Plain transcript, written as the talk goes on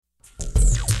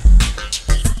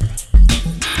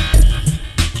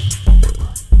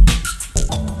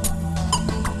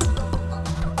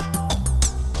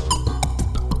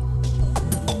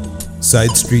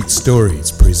Side Street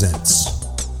Stories presents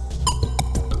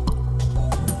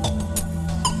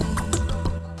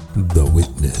The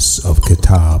Witness of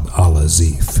Kitab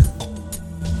al-Azif.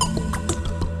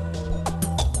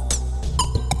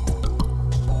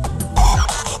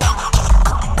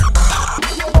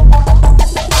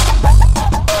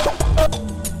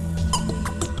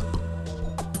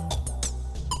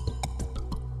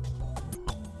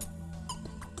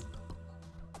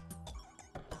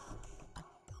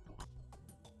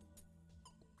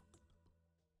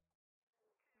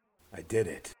 I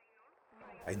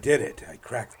did it. I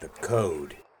cracked the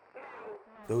code.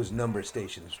 Those number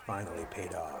stations finally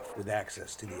paid off with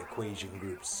access to the Equation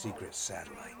Group's secret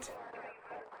satellite.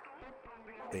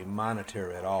 They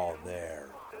monitor it all there,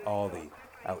 all the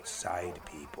outside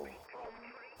people.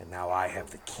 And now I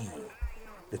have the key.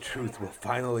 The truth will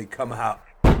finally come out.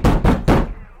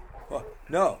 Oh,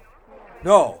 no.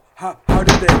 How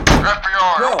did they...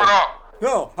 FBI, no, open up!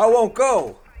 No, I won't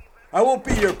go. I won't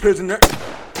be your prisoner.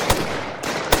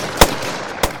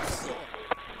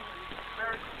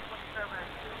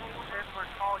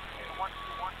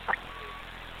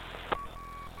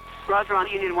 Roger on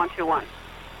Union 121.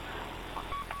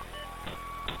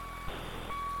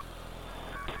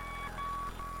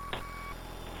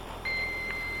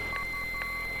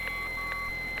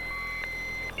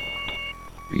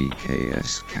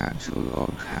 BKS catalog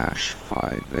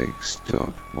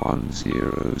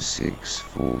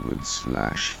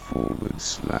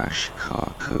 #5X.106 /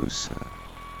 Carcosa.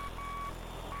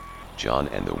 John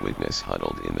and the witness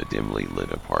huddled in the dimly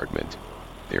lit apartment,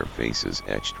 their faces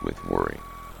etched with worry.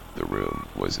 The room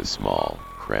was a small,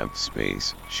 cramped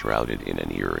space, shrouded in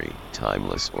an eerie,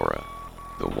 timeless aura.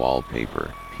 The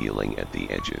wallpaper, peeling at the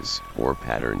edges, wore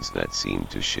patterns that seemed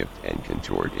to shift and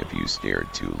contort if you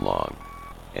stared too long.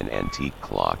 An antique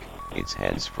clock, its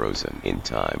hands frozen in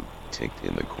time, ticked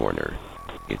in the corner,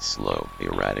 its slow,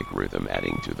 erratic rhythm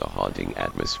adding to the haunting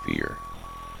atmosphere.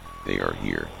 "They are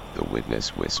here," the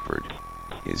witness whispered,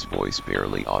 his voice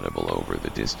barely audible over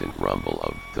the distant rumble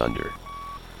of thunder.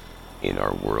 "In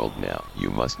our world now, you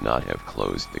must not have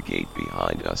closed the gate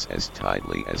behind us as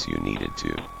tightly as you needed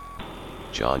to."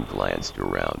 John glanced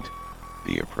around,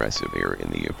 the oppressive air in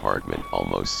the apartment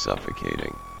almost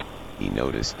suffocating. He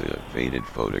noticed the faded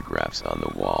photographs on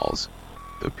the walls,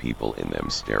 the people in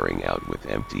them staring out with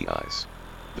empty eyes.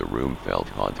 The room felt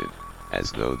haunted,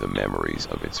 as though the memories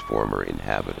of its former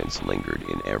inhabitants lingered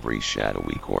in every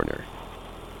shadowy corner.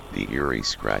 The eerie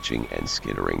scratching and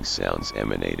skittering sounds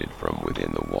emanated from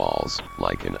within the walls,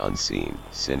 like an unseen,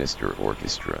 sinister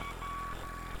orchestra.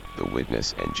 The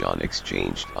witness and John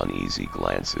exchanged uneasy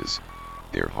glances,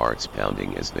 their hearts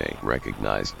pounding as they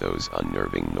recognized those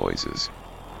unnerving noises,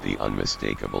 the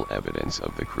unmistakable evidence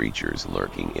of the creatures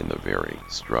lurking in the very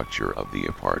structure of the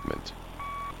apartment.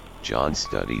 John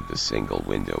studied the single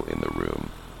window in the room,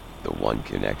 the one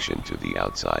connection to the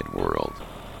outside world.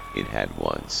 It had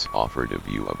once offered a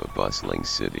view of a bustling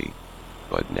city,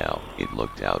 but now it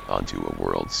looked out onto a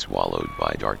world swallowed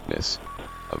by darkness,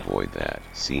 a void that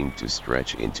seemed to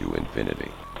stretch into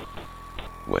infinity.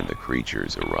 When the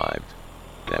creatures arrived,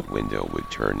 that window would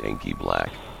turn inky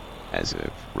black, as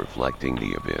if reflecting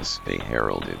the abyss they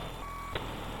heralded.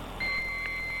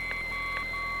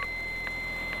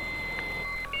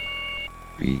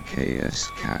 BKS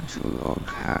catalog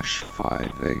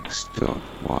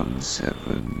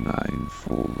 #5X.179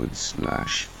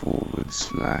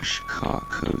 /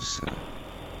 Carcosa.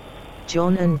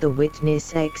 John and the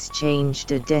witness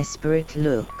exchanged a desperate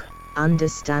look,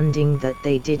 understanding that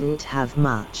they didn't have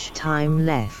much time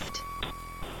left.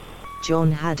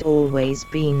 John had always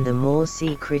been the more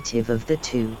secretive of the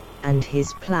two, and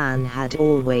his plan had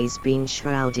always been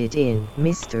shrouded in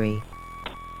mystery.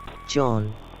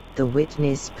 "John," the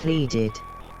witness pleaded,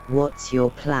 "what's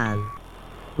your plan?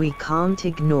 We can't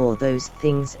ignore those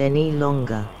things any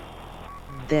longer.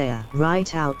 They're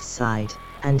right outside,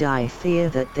 and I fear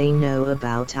that they know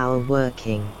about our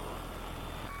working."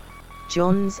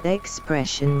 John's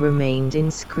expression remained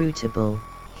inscrutable,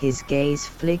 his gaze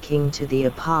flicking to the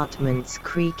apartment's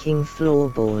creaking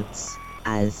floorboards,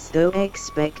 as though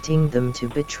expecting them to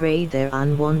betray their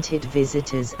unwanted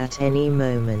visitors at any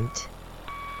moment.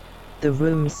 The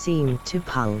room seemed to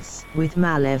pulse with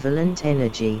malevolent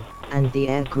energy, and the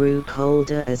air grew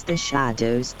colder as the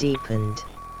shadows deepened.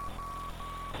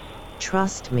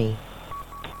 "Trust me.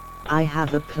 I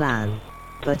have a plan,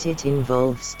 but it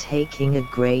involves taking a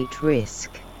great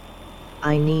risk.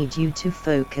 I need you to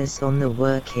focus on the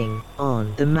working,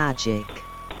 on the magic.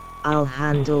 I'll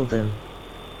handle them."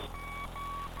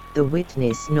 The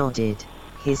witness nodded,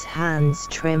 his hands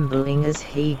trembling as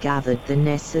he gathered the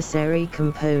necessary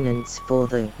components for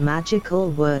the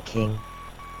magical working.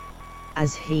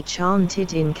 As he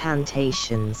chanted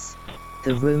incantations,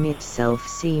 the room itself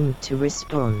seemed to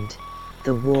respond,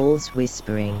 the walls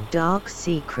whispering dark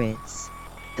secrets,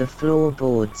 the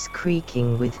floorboards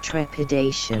creaking with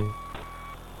trepidation.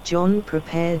 John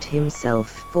prepared himself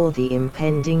for the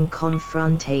impending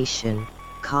confrontation,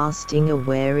 casting a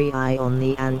wary eye on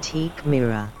the antique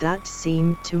mirror that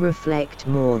seemed to reflect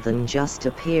more than just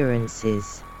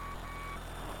appearances.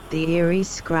 The eerie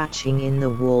scratching in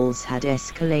the walls had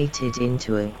escalated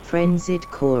into a frenzied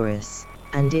chorus,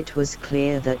 and it was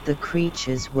clear that the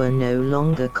creatures were no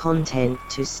longer content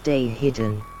to stay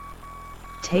hidden.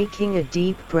 Taking a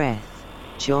deep breath,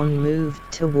 John moved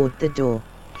toward the door,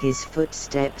 his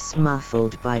footsteps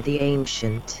muffled by the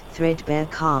ancient, threadbare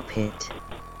carpet.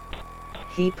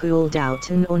 He pulled out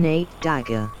an ornate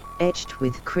dagger, etched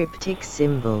with cryptic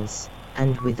symbols,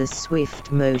 and with a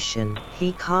swift motion,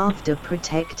 he carved a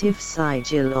protective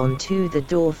sigil onto the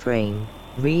doorframe,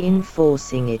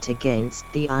 reinforcing it against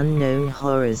the unknown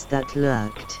horrors that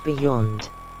lurked beyond.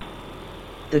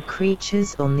 The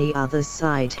creatures on the other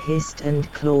side hissed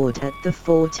and clawed at the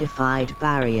fortified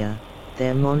barrier,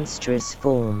 their monstrous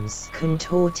forms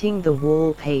contorting the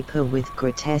wallpaper with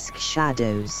grotesque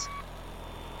shadows.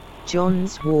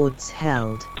 John's wards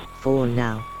held, for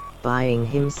now, buying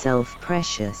himself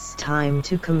precious time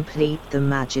to complete the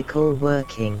magical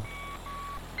working.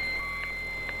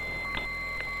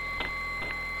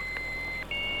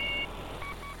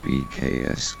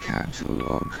 BKS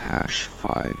catalog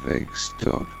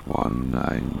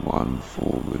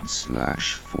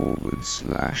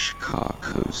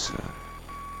 #5x.191//Carcosa.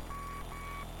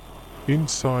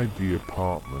 Inside the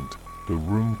apartment, the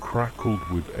room crackled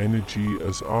with energy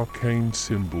as arcane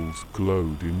symbols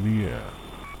glowed in the air.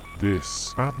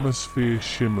 This atmosphere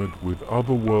shimmered with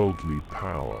otherworldly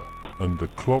power, and the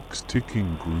clock's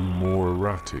ticking grew more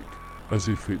erratic, as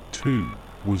if it too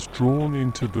was drawn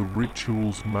into the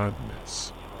ritual's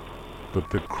madness.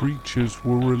 But the creatures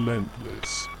were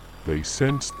relentless. They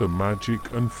sensed the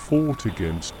magic and fought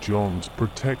against John's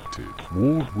protective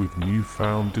ward with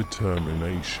newfound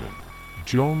determination.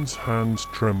 John's hands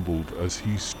trembled as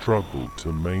he struggled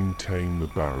to maintain the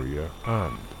barrier,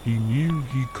 and he knew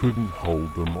he couldn't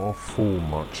hold them off for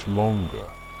much longer.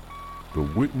 The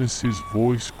witness's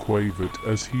voice quavered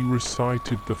as he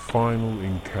recited the final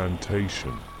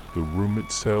incantation, the room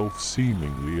itself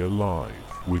seemingly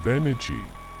alive with energy.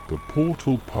 The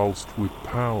portal pulsed with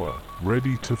power,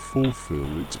 ready to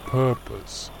fulfill its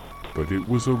purpose, but it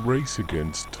was a race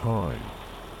against time.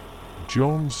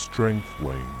 John's strength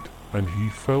waned, and he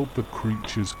felt the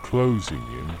creatures closing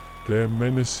in, their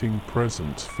menacing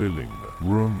presence filling the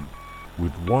room.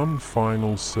 With one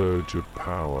final surge of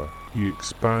power, he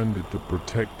expanded the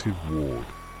protective ward,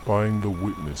 buying the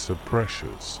witness a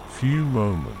precious few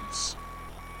moments.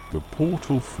 The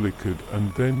portal flickered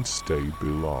and then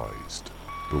stabilized.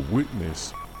 The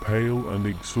witness, pale and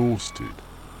exhausted,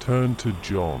 turned to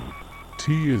John,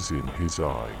 tears in his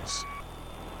eyes.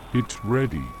 "It's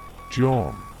ready,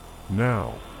 John.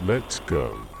 Now, let's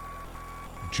go."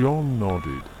 John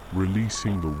nodded,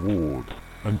 releasing the ward,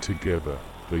 and together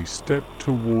they stepped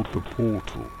toward the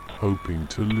portal, hoping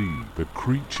to leave the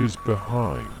creatures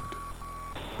behind.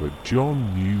 But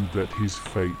John knew that his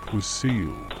fate was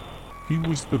sealed. He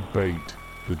was the bait,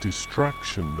 the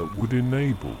distraction that would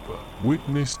enable the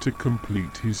witness to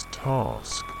complete his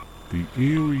task. The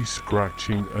eerie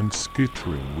scratching and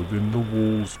skittering within the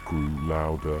walls grew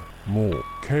louder, more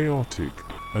chaotic,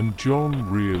 and John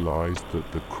realized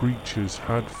that the creatures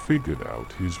had figured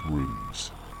out his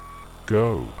ruse.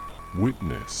 "Go,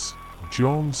 witness,"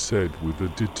 John said with a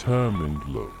determined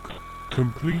look.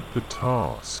 "Complete the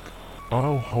task.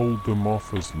 I'll hold them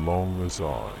off as long as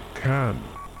I can."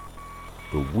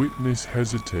 The witness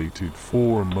hesitated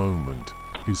for a moment,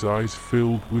 his eyes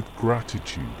filled with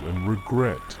gratitude and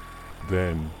regret.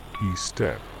 Then he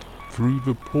stepped through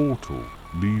the portal,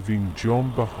 leaving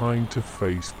John behind to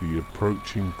face the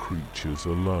approaching creatures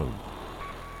alone.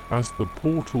 As the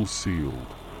portal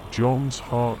sealed, John's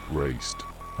heart raced,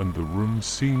 and the room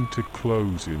seemed to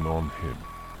close in on him.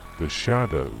 The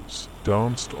shadows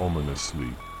danced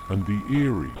ominously, and the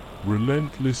eerie,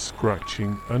 relentless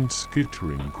scratching and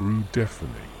skittering grew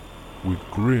deafening. With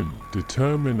grim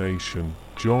determination,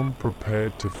 John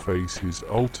prepared to face his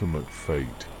ultimate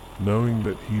fate, knowing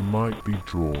that he might be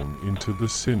drawn into the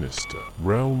sinister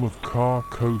realm of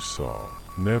Carcosa,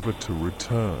 never to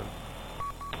return.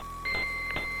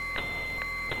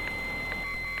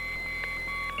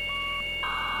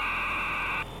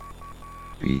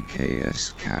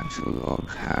 BKS catalog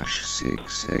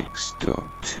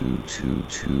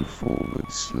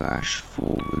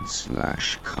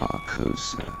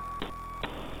 #6x.222//Carcosa.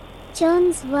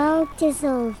 John's world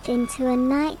dissolved into a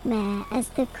nightmare as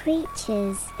the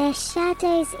creatures, their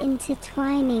shadows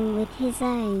intertwining with his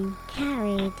own,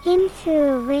 carried him through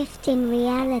a rift in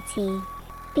reality,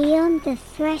 beyond the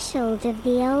threshold of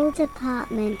the old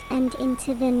apartment and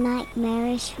into the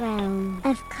nightmarish realm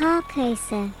of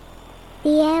Carcosa.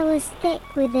 The air was thick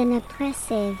with an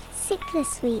oppressive,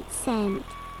 sickly-sweet scent,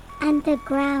 and the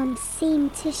ground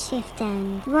seemed to shift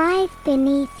and writhe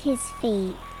beneath his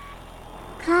feet.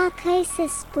 Carcosa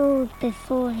sprawled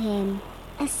before him,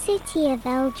 a city of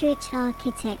eldritch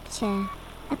architecture,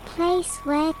 a place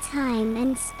where time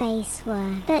and space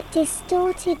were but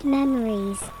distorted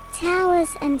memories.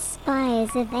 Towers and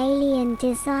spires of alien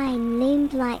design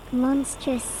loomed like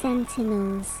monstrous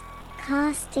sentinels,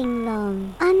 casting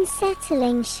long,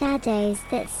 unsettling shadows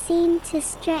that seemed to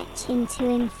stretch into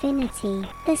infinity.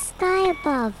 The sky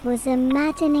above was a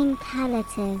maddening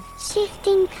palette of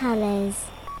shifting colors,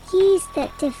 hues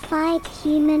that defied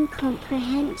human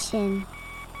comprehension.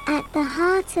 At the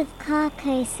heart of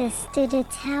Carcosa stood a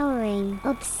towering,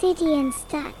 obsidian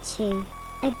statue,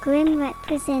 a grim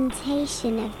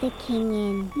representation of the king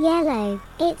in yellow.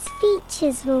 Its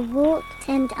features were warped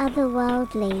and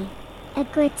otherworldly, a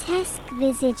grotesque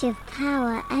visage of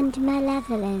power and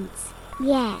malevolence.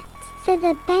 Yet, for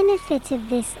the benefit of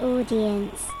this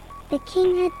audience, the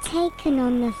king had taken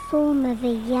on the form of a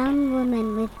young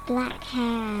woman with black hair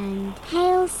and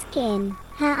pale skin.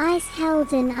 Her eyes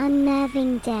held an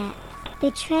unnerving depth,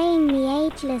 betraying the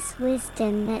ageless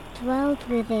wisdom that dwelled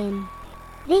within.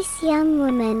 This young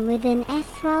woman with an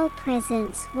ethereal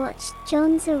presence watched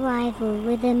John's arrival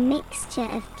with a mixture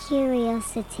of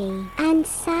curiosity and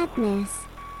sadness.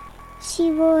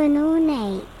 She wore an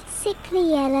ornate,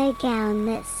 sickly yellow gown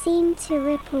that seemed to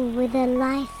ripple with a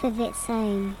life of its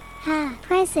own. Her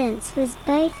presence was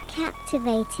both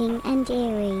captivating and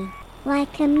eerie,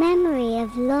 like a memory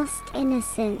of lost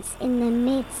innocence in the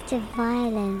midst of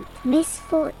violent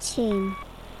misfortune.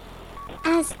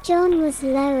 As John was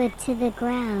lowered to the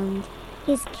ground,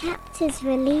 his captors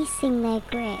releasing their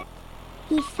grip,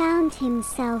 he found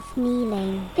himself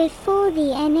kneeling before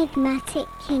the enigmatic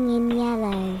king in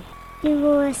yellow, who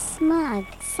wore a smug,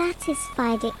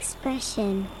 satisfied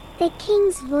expression. The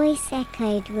king's voice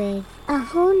echoed with a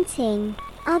haunting,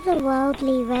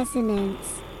 otherworldly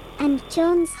resonance, and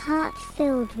John's heart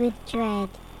filled with dread.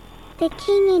 The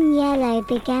king in yellow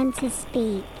began to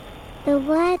speak, the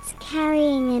words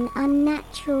carrying an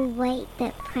unnatural weight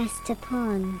that pressed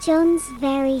upon John's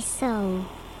very soul.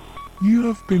 You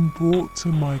have been brought to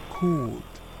my court,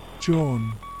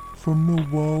 John, from the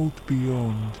world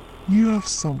beyond. You have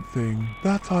something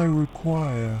that I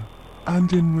require,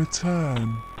 and in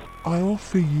return, I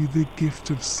offer you the gift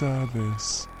of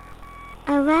service.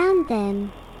 Around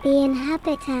them, the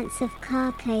inhabitants of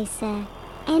Carcosa,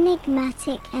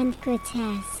 enigmatic and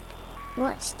grotesque,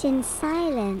 watched in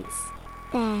silence,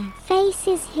 their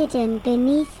faces hidden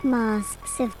beneath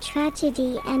masks of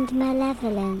tragedy and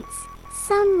malevolence.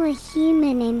 Some were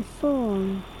human in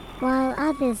form, while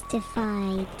others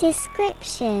defied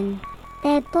description,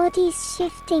 their bodies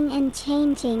shifting and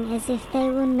changing as if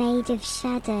they were made of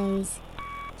shadows.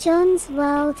 John's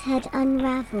world had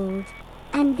unraveled,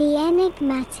 and the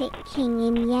enigmatic king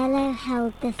in yellow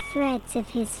held the threads of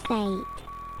his fate.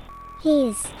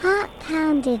 His heart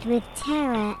pounded with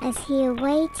terror as he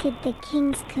awaited the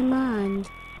king's command,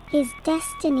 his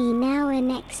destiny now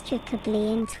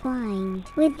inextricably entwined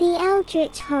with the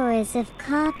eldritch horrors of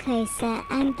Carcosa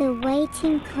and the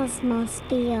waiting cosmos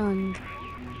beyond.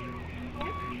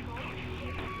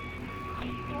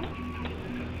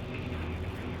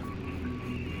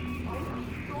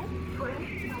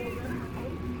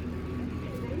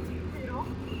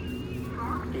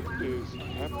 It is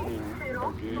happening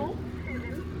again.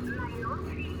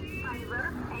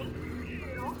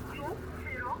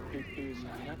 It is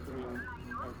happening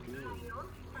again.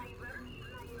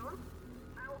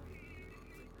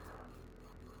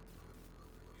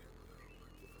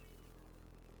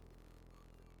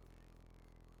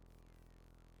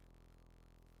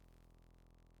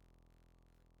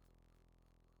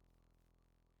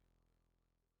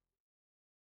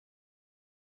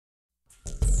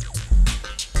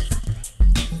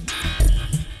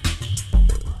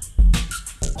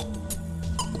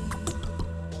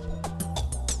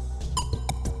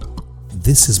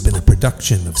 This has been a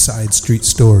production of Side Street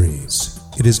Stories.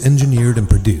 It is engineered and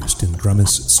produced in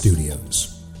Drummis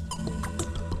Studios.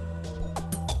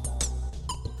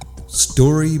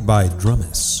 Story by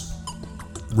Drummis.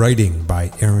 Writing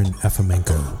by Aaron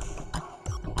Efemenko.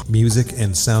 Music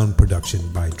and sound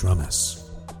production by Drummus.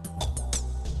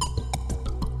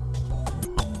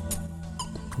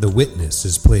 The Witness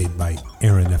is played by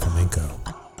Aaron Efemenko.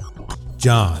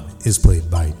 John is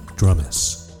played by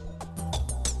Drummus.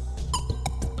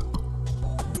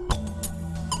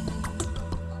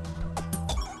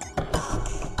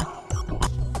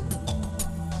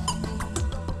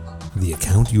 The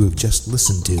account you have just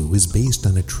listened to is based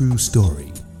on a true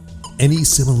story. Any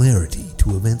similarity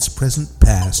to events present,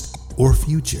 past, or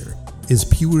future is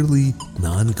purely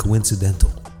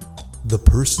non-coincidental. The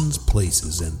persons,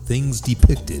 places, and things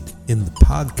depicted in the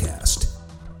podcast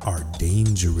are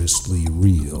dangerously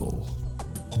real.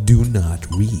 Do not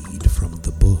read from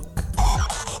the book.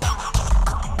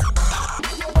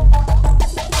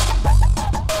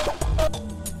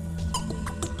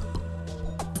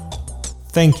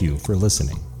 Thank you for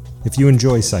listening. If you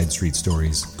enjoy Side Street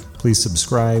Stories, please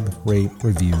subscribe, rate,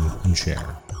 review, and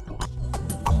share.